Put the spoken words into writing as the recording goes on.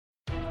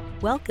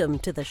Welcome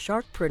to the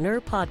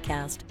Sharkpreneur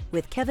Podcast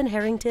with Kevin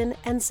Harrington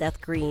and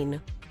Seth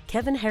Green.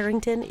 Kevin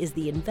Harrington is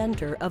the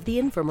inventor of the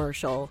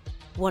infomercial,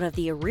 one of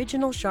the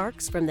original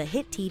sharks from the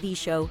hit TV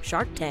show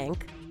Shark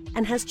Tank,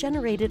 and has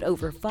generated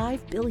over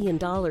 $5 billion in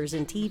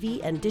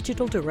TV and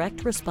digital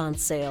direct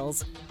response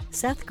sales.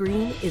 Seth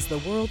Green is the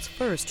world's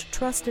first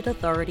trusted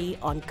authority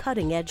on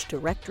cutting-edge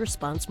direct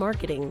response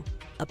marketing,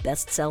 a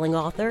best-selling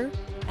author,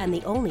 and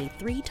the only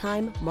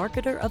 3-time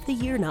Marketer of the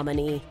Year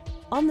nominee.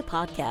 On the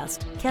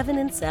podcast, Kevin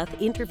and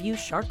Seth interview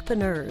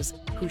sharkpreneurs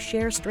who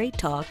share straight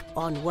talk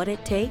on what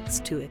it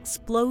takes to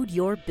explode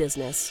your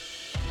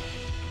business.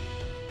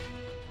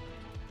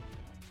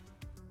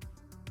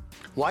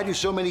 Why do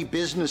so many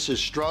businesses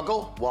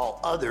struggle while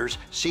others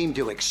seem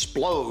to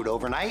explode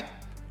overnight?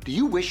 Do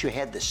you wish you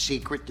had the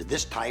secret to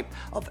this type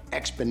of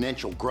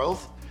exponential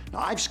growth?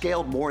 Now, I've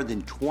scaled more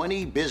than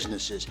 20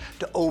 businesses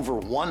to over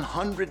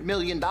 $100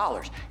 million,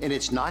 and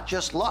it's not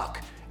just luck.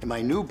 In my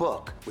new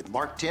book with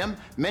Mark Timm,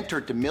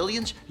 Mentor to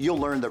Millions, you'll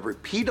learn the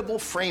repeatable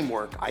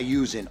framework I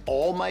use in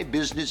all my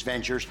business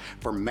ventures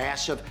for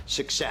massive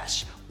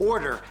success.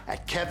 Order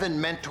at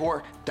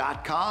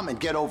kevinmentor.com and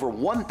get over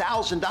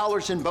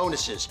 $1,000 in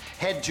bonuses.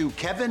 Head to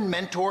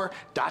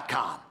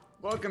kevinmentor.com.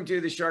 Welcome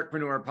to the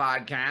Sharkpreneur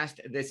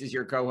Podcast. This is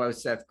your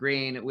co-host, Seth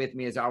Green. With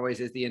me, as always,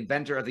 is the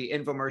inventor of the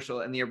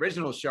infomercial and the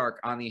original shark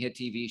on the hit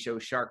TV show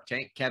Shark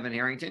Tank, Kevin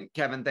Harrington.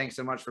 Kevin, thanks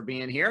so much for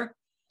being here.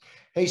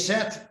 Hey,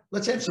 Seth,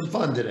 let's have some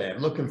fun today.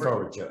 I'm looking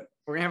forward to it.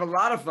 We're going to have a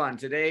lot of fun.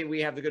 Today,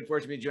 we have the good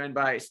fortune to be joined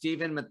by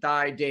Stephen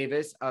Mathai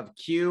Davis of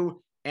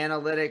Q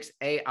Analytics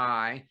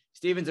AI.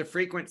 Stephen's a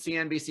frequent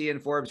CNBC and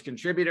Forbes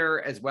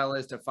contributor, as well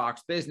as to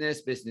Fox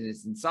Business,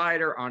 Business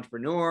Insider,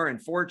 Entrepreneur,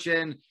 and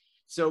Fortune.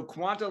 So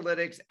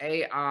Quantalytics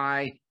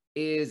AI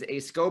is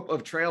a scope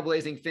of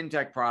trailblazing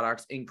fintech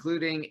products,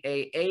 including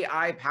a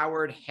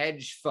AI-powered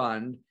hedge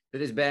fund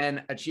that has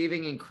been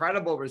achieving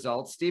incredible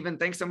results. Stephen,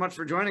 thanks so much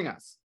for joining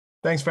us.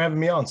 Thanks for having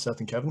me on, Seth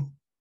and Kevin.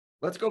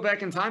 Let's go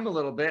back in time a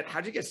little bit.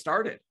 How'd you get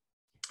started?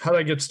 How did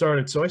I get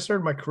started? So I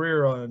started my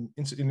career in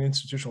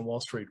institutional Wall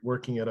Street,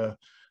 working at a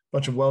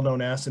bunch of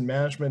well-known asset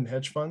management and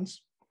hedge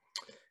funds.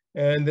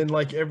 And then,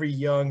 like every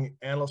young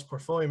analyst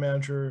portfolio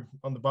manager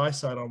on the buy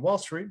side on Wall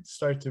Street,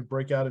 started to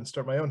break out and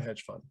start my own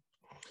hedge fund.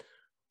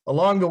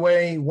 Along the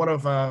way, one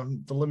of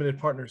the limited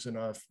partners in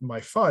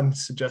my fund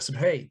suggested,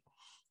 hey,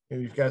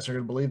 you guys are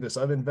going to believe this.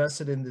 I've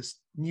invested in this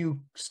new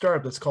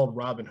startup that's called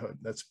Robinhood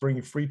that's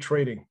bringing free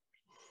trading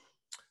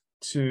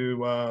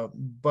to a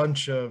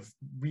bunch of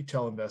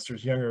retail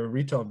investors, younger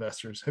retail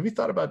investors. Have you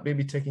thought about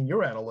maybe taking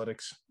your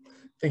analytics,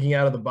 thinking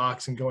out of the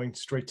box and going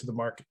straight to the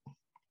market?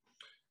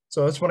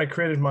 So that's when I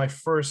created my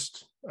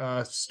first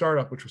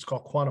startup, which was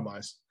called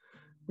Quantimize,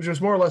 which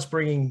was more or less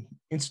bringing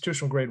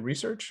institutional grade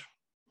research,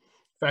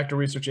 factor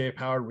research,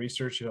 AI-powered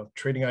research,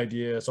 trading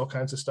ideas, all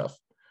kinds of stuff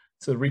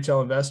to the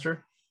retail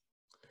investor.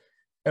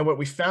 And what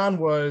we found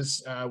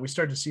was we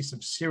started to see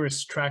some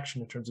serious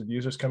traction in terms of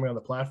users coming on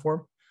the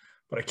platform,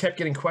 but I kept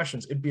getting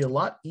questions. It'd be a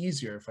lot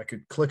easier if I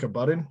could click a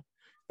button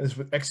and this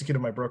would execute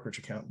on my brokerage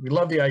account. We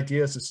love the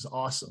ideas. This is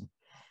awesome.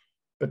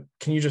 But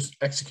can you just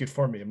execute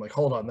for me? I'm like,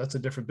 hold on, that's a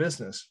different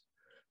business.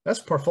 That's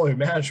portfolio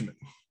management.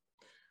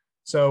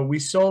 So we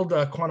sold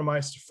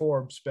Quantimize to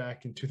Forbes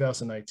back in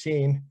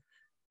 2019.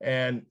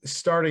 And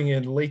starting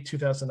in late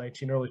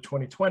 2019, early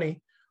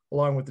 2020,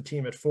 along with the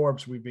team at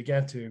Forbes, we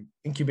began to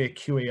incubate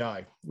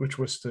QAI, which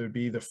was to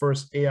be the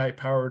first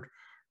AI-powered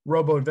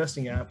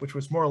robo-investing app, which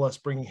was more or less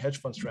bringing hedge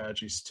fund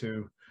strategies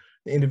to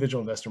the individual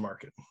investor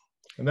market.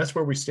 And that's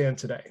where we stand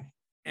today.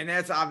 And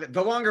that's obvious.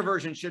 The longer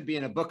version should be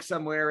in a book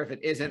somewhere. If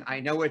it isn't, I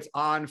know it's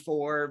on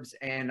Forbes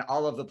and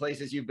all of the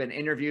places you've been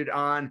interviewed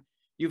on.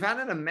 You've had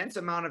an immense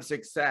amount of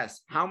success.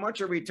 How much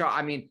are we talking?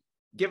 I mean,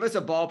 give us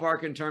a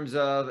ballpark in terms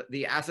of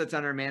the assets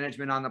under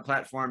management on the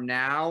platform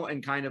now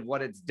and kind of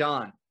what it's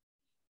done.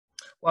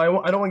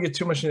 Well, I don't want to get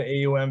too much into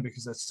AUM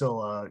because that's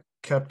still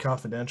kept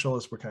confidential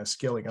as we're kind of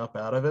scaling up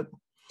out of it.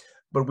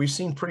 But we've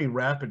seen pretty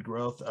rapid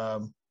growth,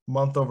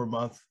 month over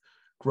month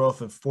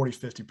growth of 40,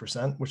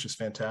 50%, which is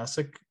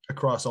fantastic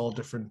across all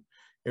different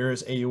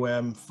areas,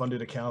 AUM,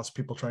 funded accounts,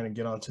 people trying to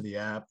get onto the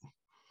app.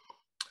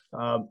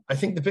 I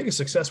think the biggest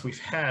success we've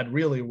had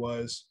really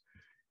was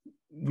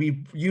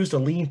we used a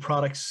lean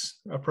products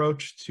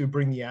approach to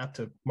bring the app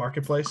to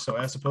marketplace. So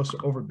as opposed to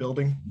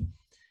overbuilding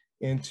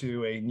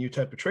into a new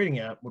type of trading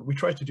app, what we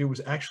tried to do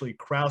was actually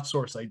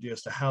crowdsource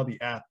ideas to how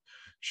the app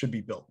should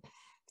be built,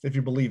 if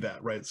you believe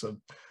that, right? So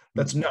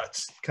that's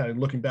nuts, kind of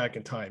looking back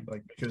in time,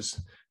 like, because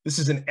this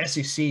is an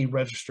SEC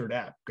registered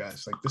app,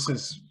 guys. Like, this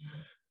is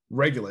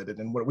regulated.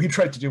 And what we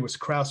tried to do was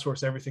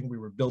crowdsource everything we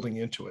were building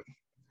into it.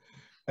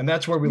 And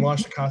that's where we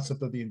launched the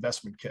concept of the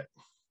investment kit.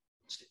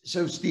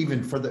 So,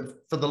 Stephen, for the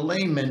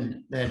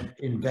layman that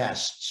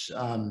invests,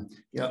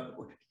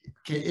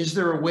 is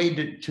there a way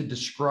to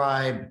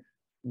describe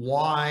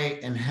why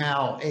and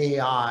how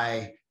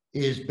AI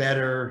is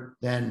better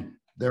than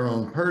their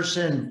own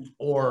person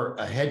or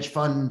a hedge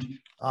fund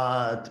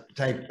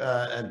type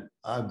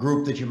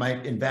group that you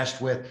might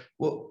invest with?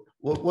 Well,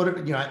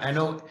 I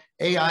know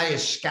AI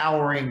is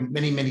scouring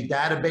many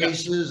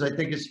databases. I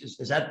think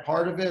is that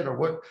part of it, or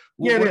what?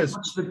 Yeah, it is.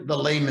 What's the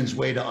layman's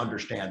way to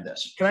understand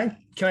this? Can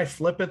I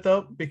flip it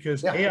though?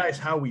 Because AI is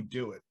how we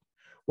do it.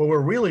 What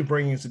we're really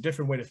bringing is a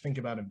different way to think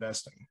about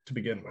investing to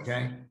begin with.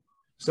 Okay.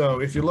 So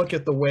if you look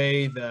at the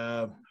way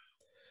the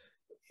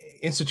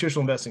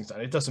institutional investing is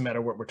done, it doesn't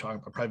matter what we're talking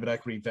about, private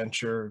equity,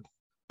 venture,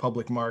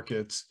 public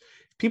markets.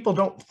 People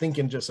don't think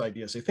in just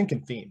ideas. They think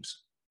in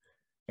themes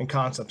and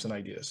concepts and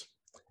ideas.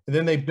 And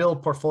then they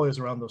build portfolios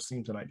around those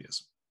themes and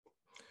ideas.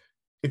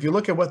 If you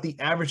look at what the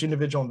average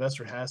individual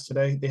investor has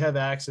today, they have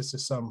access to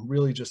some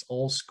really just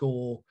old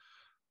school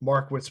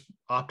Markowitz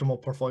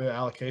optimal portfolio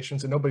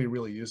allocations, and nobody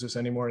really uses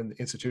anymore in the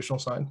institutional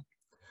side.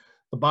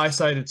 The buy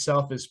side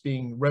itself is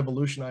being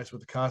revolutionized with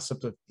the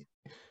concept of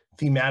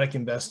thematic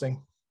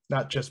investing,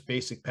 not just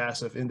basic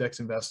passive index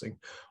investing,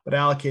 but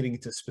allocating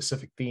it to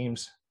specific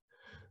themes.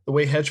 The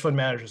way hedge fund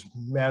managers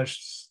manage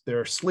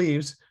their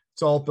sleeves,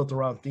 it's all built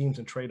around themes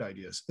and trade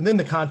ideas. And then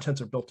the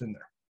contents are built in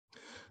there.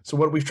 So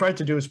what we've tried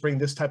to do is bring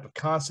this type of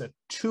concept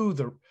to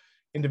the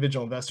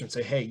individual investor and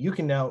say, hey, you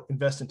can now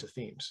invest into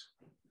themes.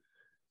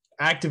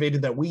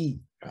 Activated that we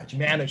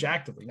manage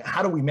actively. Now,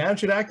 how do we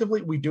manage it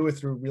actively? We do it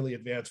through really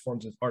advanced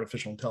forms of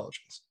artificial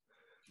intelligence.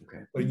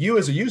 Okay. But you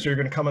as a user, you're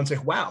going to come and say,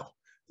 wow,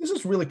 this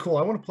is really cool.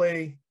 I want to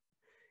play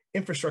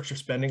infrastructure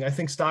spending. I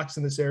think stocks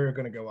in this area are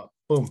going to go up.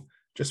 Boom.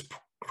 Just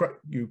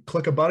you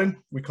click a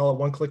button. We call it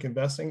one-click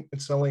investing.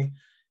 And suddenly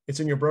it's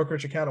in your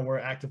brokerage account and we're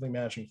actively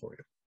managing for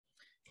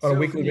you on a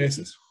weekly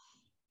basis.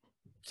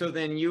 So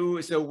then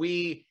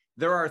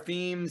there are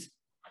themes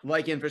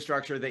like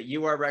infrastructure that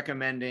you are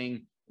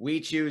recommending. We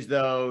choose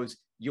those.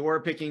 You're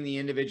picking the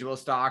individual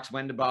stocks,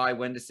 when to buy,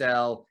 when to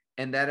sell.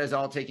 And that is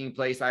all taking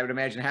place, I would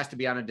imagine, it has to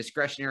be on a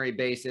discretionary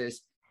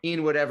basis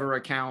in whatever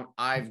account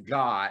I've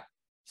got.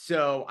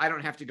 So I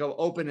don't have to go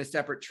open a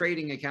separate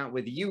trading account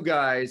with you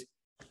guys.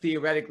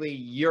 Theoretically,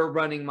 you're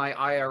running my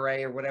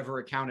IRA or whatever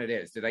account it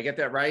is. Did I get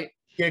that right?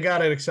 Yeah,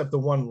 got it, except the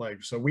one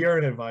leg. So we are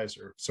an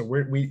advisor. So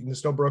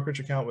there's no brokerage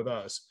account with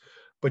us,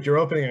 but you're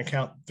opening an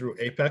account through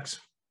Apex.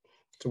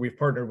 So we've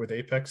partnered with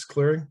Apex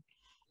Clearing.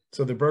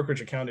 So the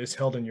brokerage account is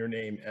held in your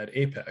name at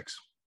Apex,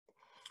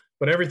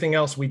 but everything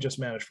else we just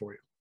manage for you.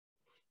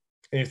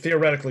 And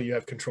theoretically, you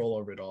have control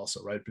over it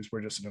also, right? Because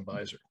we're just an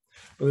advisor.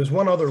 But there's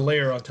one other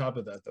layer on top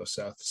of that though,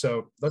 Seth.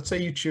 So let's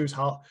say you choose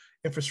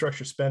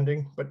infrastructure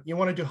spending, but you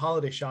want to do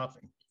holiday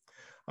shopping.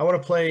 I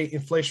want to play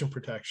inflation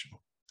protection.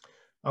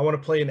 I want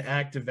to play an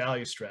active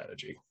value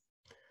strategy.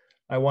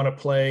 I want to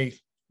play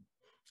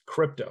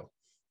crypto.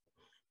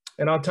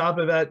 And on top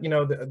of that,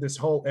 this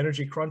whole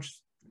energy crunch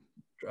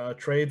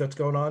trade that's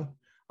going on,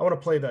 I want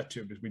to play that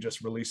too, because we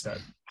just released that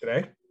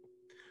today.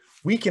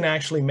 We can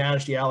actually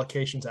manage the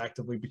allocations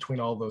actively between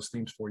all those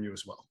themes for you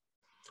as well,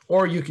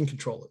 or you can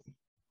control it.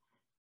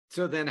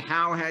 So then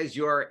how has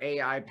your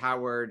AI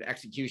powered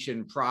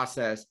execution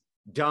process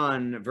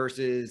done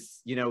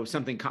versus,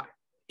 something,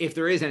 if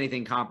there is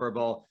anything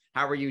comparable,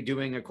 how are you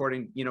doing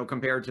according,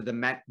 compared to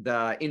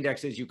the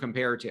indexes you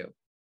compare to?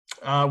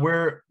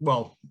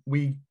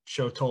 We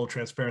show total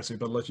transparency,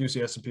 but let's use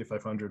the S&P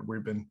 500.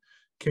 We've been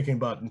kicking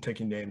butt and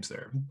taking names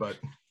there, but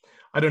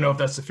I don't know if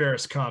that's the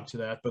fairest comp to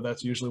that, but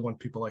that's usually one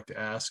people like to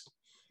ask.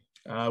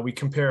 We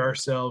compare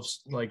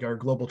ourselves, like our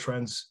global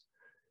trends,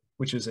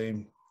 which is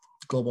a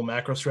global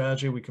macro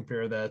strategy. We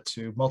compare that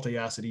to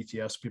multi-asset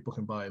ETFs people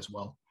can buy as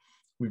well.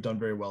 We've done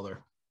very well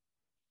there.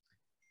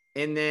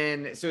 And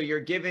then, so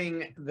you're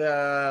giving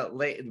the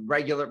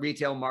regular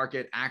retail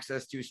market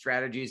access to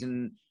strategies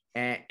and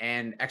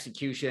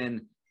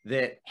execution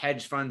that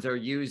hedge funds are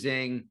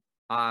using.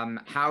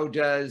 How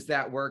does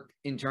that work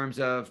in terms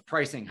of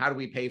pricing? How do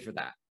we pay for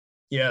that?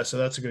 Yeah, so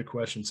that's a good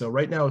question. So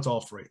right now it's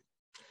all free.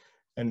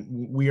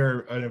 And we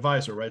are an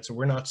advisor, right? So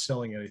we're not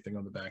selling anything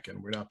on the back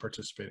end. We're not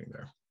participating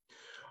there.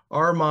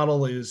 Our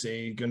model is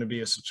going to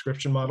be a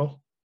subscription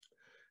model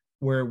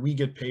where we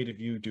get paid if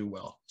you do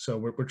well. So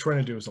what we're trying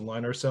to do is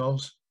align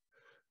ourselves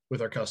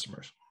with our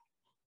customers,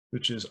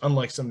 which is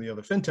unlike some of the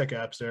other fintech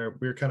apps there,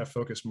 we're kind of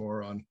focused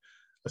more on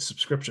a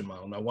subscription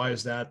model. Now, why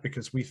is that?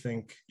 Because we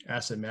think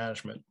asset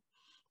management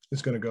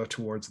is going to go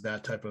towards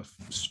that type of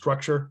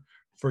structure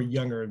for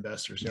younger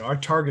investors. Our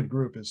target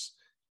group is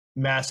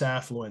mass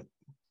affluent,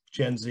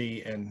 Gen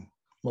Z, and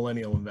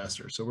millennial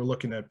investors. So we're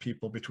looking at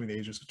people between the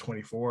ages of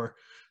 24,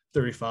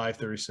 35,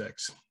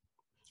 36.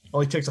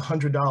 Only takes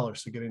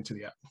 $100 to get into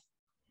the app.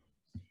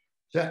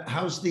 So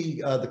how's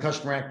the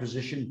customer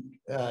acquisition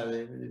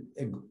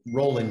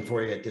rolling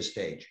for you at this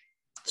stage?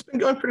 It's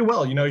been going pretty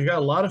well. You got a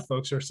lot of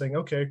folks who are saying,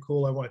 okay,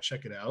 cool, I want to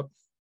check it out.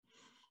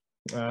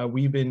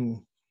 We've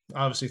been,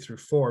 obviously through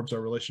Forbes, our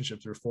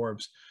relationship through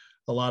Forbes,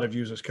 a lot of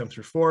users come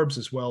through Forbes,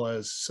 as well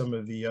as some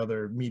of the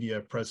other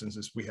media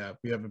presences we have.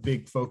 We have a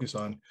big focus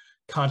on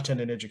content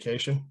and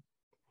education.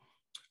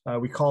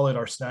 We call it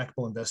our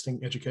snackable investing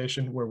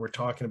education, where we're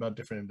talking about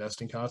different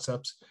investing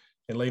concepts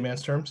in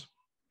layman's terms,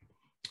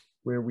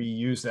 where we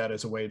use that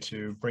as a way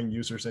to bring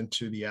users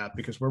into the app,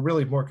 because we're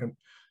really more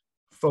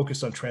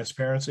focused on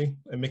transparency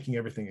and making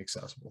everything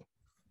accessible.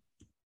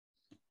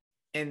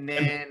 And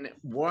then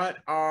what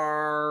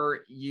are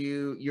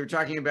you're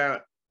talking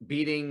about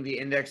beating the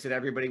index that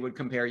everybody would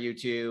compare you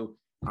to.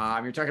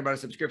 You're talking about a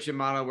subscription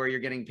model where you're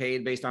getting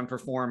paid based on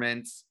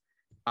performance.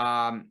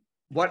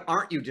 What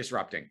aren't you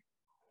disrupting?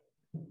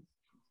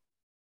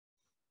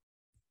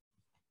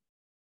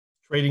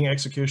 Trading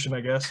execution,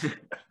 I guess.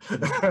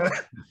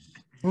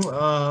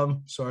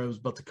 Sorry, I was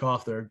about to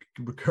cough there,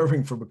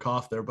 recovering from a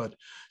cough there, but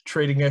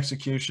trading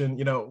execution,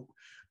 you know,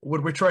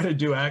 what we're trying to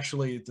do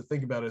actually to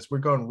think about is we're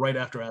going right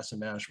after asset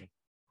management.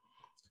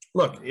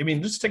 Look, I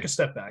mean, just take a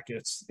step back.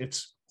 It's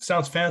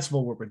sounds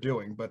fanciful what we're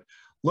doing, but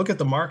look at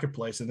the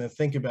marketplace and then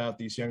think about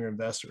these younger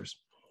investors.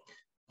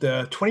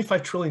 The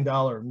 $25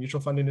 trillion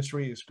mutual fund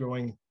industry is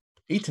growing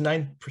 8 to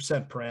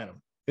 9% per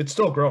annum. It's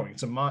still growing.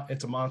 It's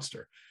a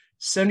monster.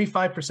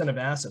 75% of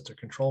assets are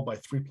controlled by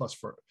 3+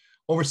 firms.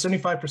 Over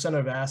 75%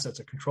 of assets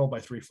are controlled by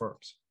 3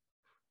 firms.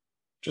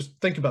 Just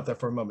think about that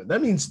for a moment.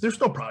 That means there's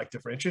no product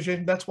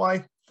differentiation. That's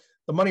why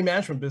the money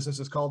management business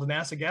is called an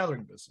asset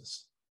gathering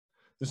business.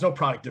 There's no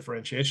product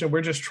differentiation.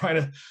 We're just trying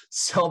to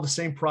sell the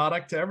same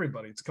product to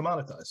everybody. It's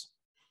commoditized.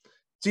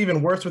 It's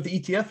even worse with the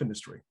ETF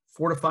industry.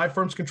 4 to 5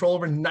 firms control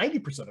over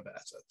 90% of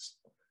assets.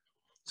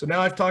 So now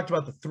I've talked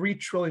about the $3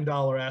 trillion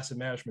asset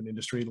management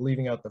industry,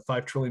 leaving out the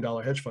 $5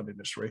 trillion hedge fund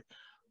industry,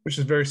 which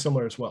is very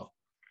similar as well.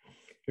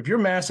 If you're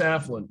mass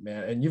affluent,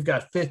 man, and you've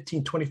got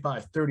 15,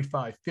 25,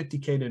 35,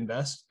 50K to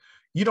invest,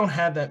 you don't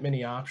have that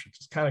many options.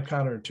 It's kind of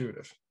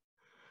counterintuitive.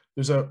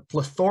 There's a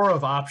plethora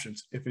of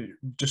options if you're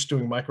just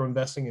doing micro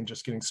investing and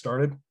just getting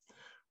started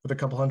with a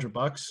couple $100.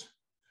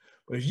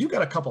 But if you've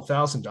got a couple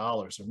 $1,000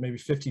 or maybe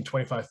 15,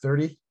 25,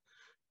 30,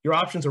 your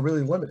options are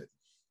really limited.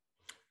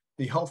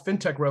 The whole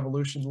fintech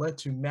revolution led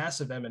to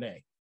massive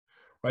M&A,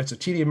 right? So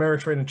TD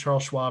Ameritrade and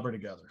Charles Schwab are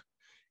together.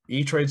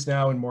 E-Trade's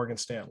now in Morgan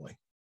Stanley.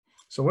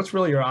 So what's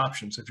really your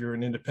options if you're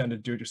an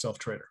independent do-it-yourself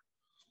trader?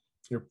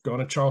 You're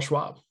going to Charles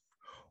Schwab.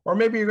 Or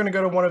maybe you're going to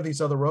go to one of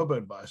these other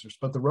robo-advisors,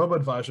 but the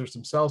robo-advisors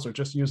themselves are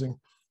just using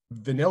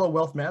vanilla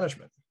wealth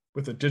management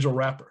with a digital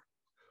wrapper.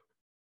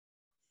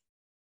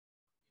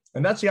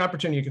 And that's the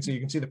opportunity you can see.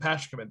 You can see the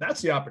passion come in.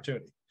 That's the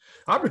opportunity.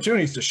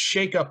 Opportunity is to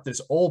shake up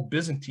this old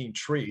Byzantine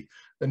tree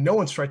that no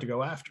one's tried to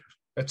go after.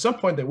 At some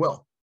point they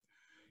will.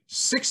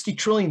 $60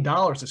 trillion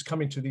is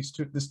coming to this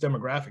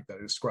demographic that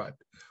I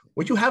described.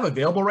 What you have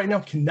available right now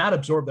cannot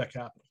absorb that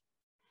capital.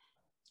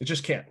 It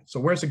just can't. So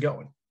where's it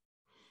going?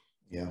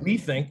 Yeah. We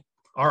think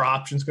our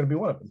option is going to be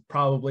one of them.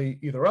 Probably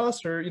either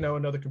us or, you know,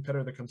 another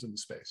competitor that comes into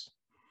space.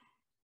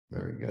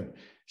 Very good.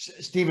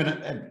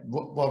 Stephen,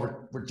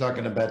 while we're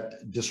talking about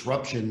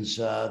disruptions,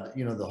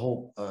 you know, the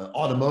whole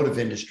automotive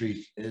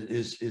industry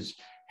is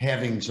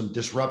having some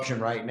disruption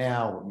right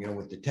now, you know,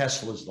 with the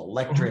Teslas, the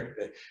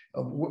electric.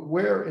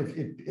 Where,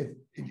 if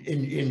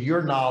in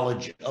your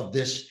knowledge of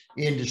this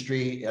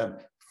industry,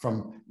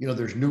 from, you know,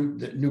 there's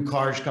new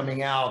cars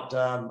coming out,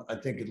 I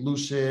think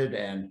Lucid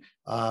and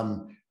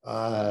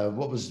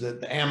what was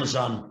the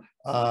Amazon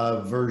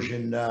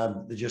version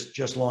that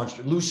just launched?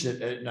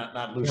 Lucid,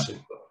 not Lucid.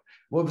 Yeah.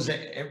 What was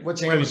it?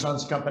 What's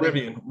Amazon's company?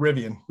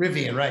 Rivian,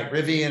 right?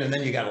 Rivian, and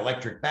then you got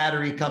electric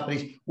battery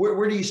companies.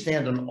 Where do you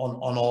stand on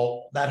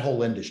all that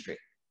whole industry?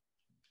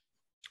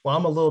 Well,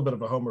 I'm a little bit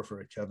of a homer for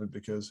it, Kevin,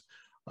 because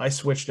I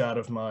switched out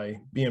of my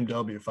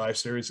BMW 5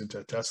 Series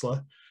into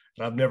Tesla,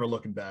 and I'm never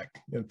looking back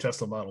in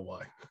Tesla Model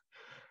Y.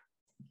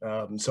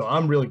 So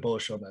I'm really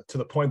bullish on that, to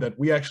the point that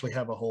we actually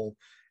have a whole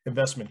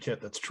investment kit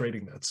that's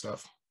trading that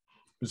stuff,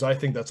 because I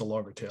think that's a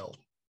longer tail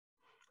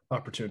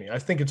opportunity. I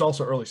think it's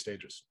also early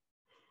stages.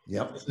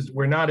 Yep.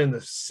 We're not in the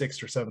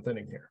 6th or 7th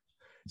inning here.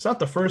 It's not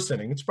the first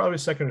inning. It's probably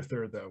 2nd or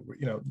 3rd, though.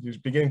 You know, you're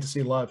beginning to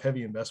see a lot of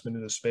heavy investment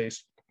in this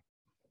space.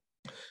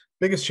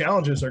 Biggest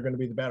challenges are going to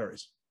be the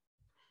batteries.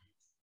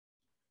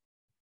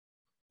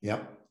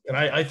 Yep. And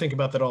I think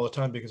about that all the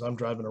time because I'm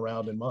driving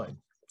around in mine.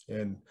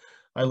 And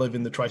I live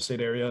in the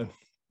tri-state area.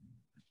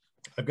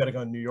 I've got to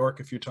go to New York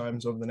a few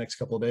times over the next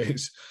couple of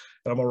days.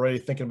 And I'm already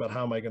thinking about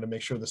how am I going to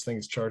make sure this thing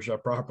is charged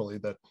up properly,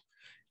 that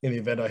in the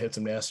event I hit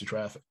some nasty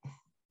traffic.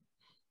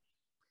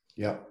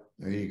 Yeah,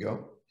 there you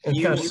go.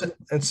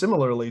 And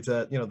similarly to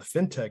that, you know, the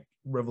fintech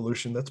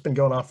revolution that's been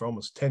going on for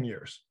almost 10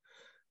 years.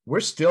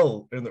 We're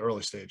still in the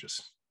early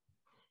stages.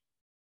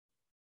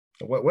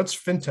 What's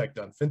fintech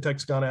done?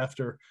 Fintech's gone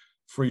after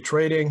free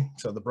trading,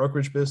 so the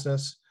brokerage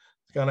business.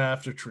 It's gone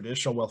after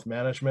traditional wealth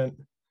management.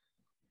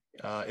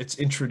 It's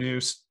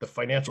introduced the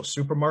financial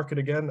supermarket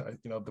again.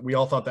 You know, we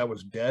all thought that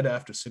was dead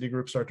after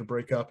Citigroup started to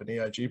break up and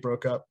AIG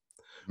broke up.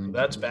 So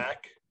that's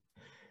back.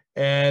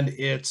 And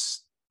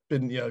it's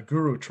been, you know,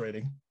 guru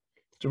trading,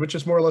 which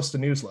is more or less the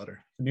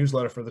newsletter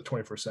for the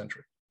 21st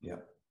century. Yeah.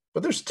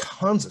 But there's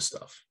tons of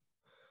stuff,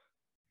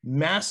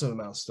 massive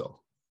amounts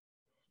still.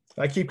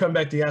 I keep coming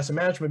back to the asset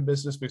management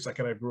business because I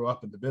kind of grew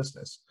up in the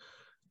business,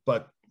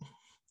 but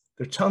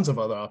there are tons of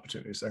other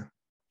opportunities there.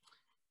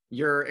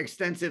 Your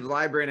extensive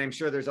library, and I'm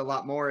sure there's a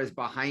lot more, is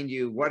behind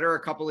you. What are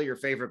a couple of your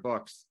favorite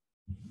books?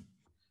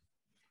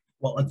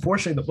 Well,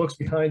 unfortunately, the books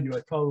behind you,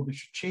 I probably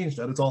should change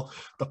that. It's all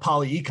the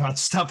poly-econ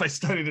stuff I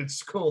studied in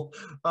school.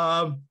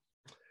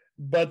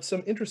 But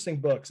some interesting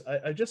books.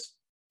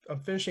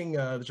 finishing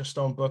the Just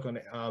Stone book on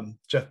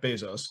Jeff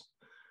Bezos.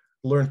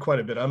 Learned quite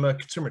a bit. I'm a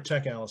consumer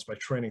tech analyst by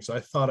training, so I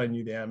thought I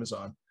knew the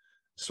Amazon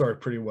story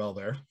pretty well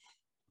there.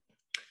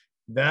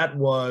 That's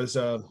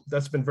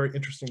been very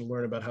interesting to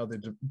learn about how they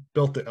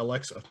built the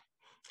Alexa.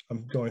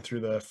 I'm going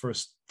through the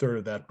first third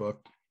of that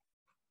book.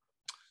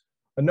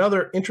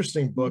 Another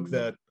interesting book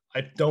that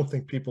I don't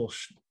think people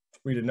should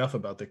read enough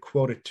about, they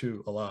quote it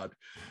to a lot,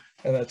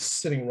 and that's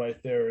sitting right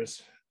there,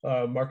 is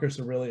Marcus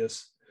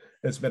Aurelius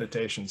and his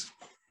Meditations.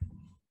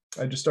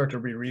 I just started to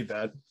reread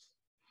that.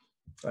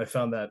 I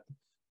found that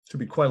to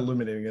be quite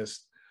illuminating, as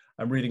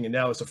I'm reading it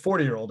now as a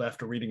 40-year-old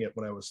after reading it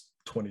when I was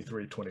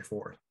 23,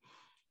 24.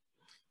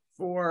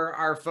 For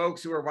our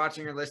folks who are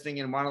watching or listening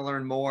and want to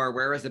learn more,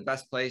 where is the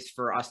best place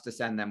for us to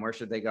send them? Where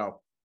should they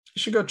go? You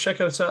should go check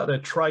us out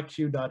at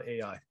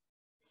tryq.ai.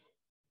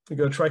 You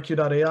go to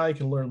tryq.ai, you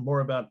can learn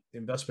more about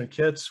investment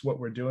kits, what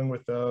we're doing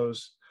with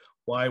those,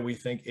 why we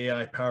think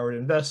AI-powered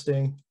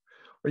investing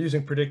or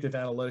using predictive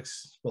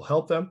analytics will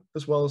help them,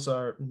 as well as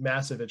our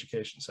massive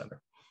education center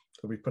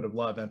that we put a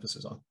lot of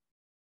emphasis on.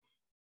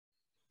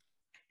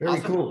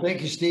 Very cool.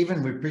 Thank you,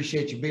 Stephen. We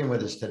appreciate you being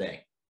with us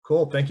today.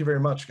 Cool. Thank you very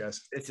much,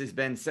 guys. This has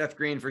been Seth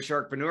Green for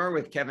Sharkpreneur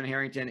with Kevin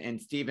Harrington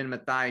and Stephen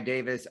Mathai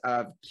Davis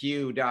of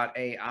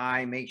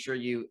Q.ai. Make sure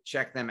you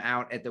check them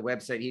out at the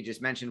website he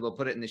just mentioned. We'll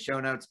put it in the show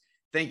notes.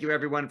 Thank you,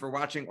 everyone, for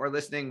watching or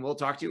listening. We'll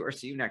talk to you or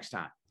see you next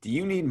time. Do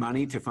you need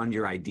money to fund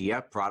your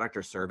idea, product,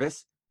 or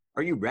service?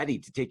 Are you ready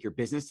to take your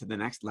business to the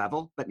next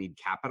level but need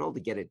capital to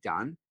get it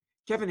done?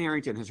 Kevin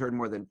Harrington has heard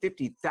more than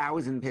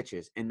 50,000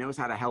 pitches and knows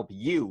how to help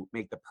you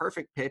make the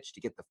perfect pitch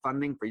to get the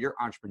funding for your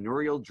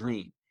entrepreneurial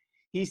dream.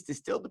 He's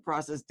distilled the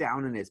process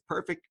down in his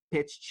perfect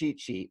pitch cheat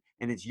sheet,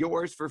 and it's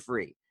yours for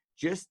free.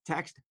 Just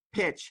text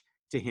PITCH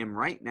to him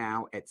right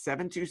now at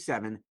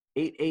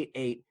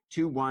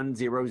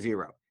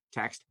 727-888-2100.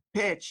 Text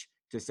PITCH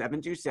to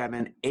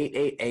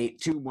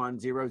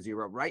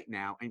 727-888-2100 right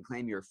now and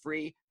claim your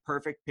free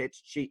perfect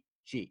pitch cheat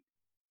sheet.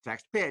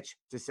 Text PITCH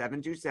to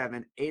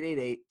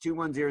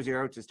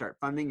 727-888-2100 to start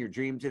funding your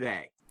dream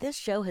today. This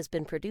show has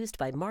been produced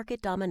by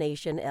Market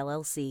Domination,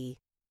 LLC.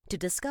 To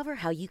discover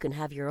how you can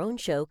have your own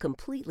show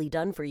completely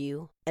done for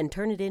you and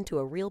turn it into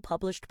a real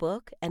published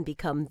book and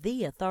become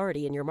the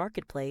authority in your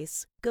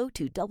marketplace, go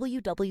to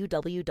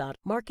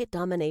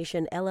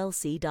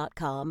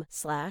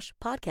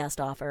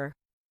www.marketdominationllc.com/podcast offer.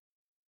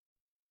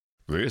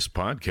 This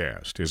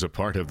podcast is a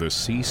part of the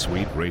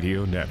C-Suite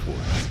Radio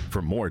Network.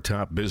 For more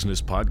top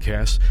business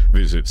podcasts,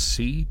 visit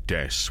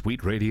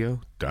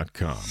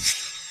c-suiteradio.com.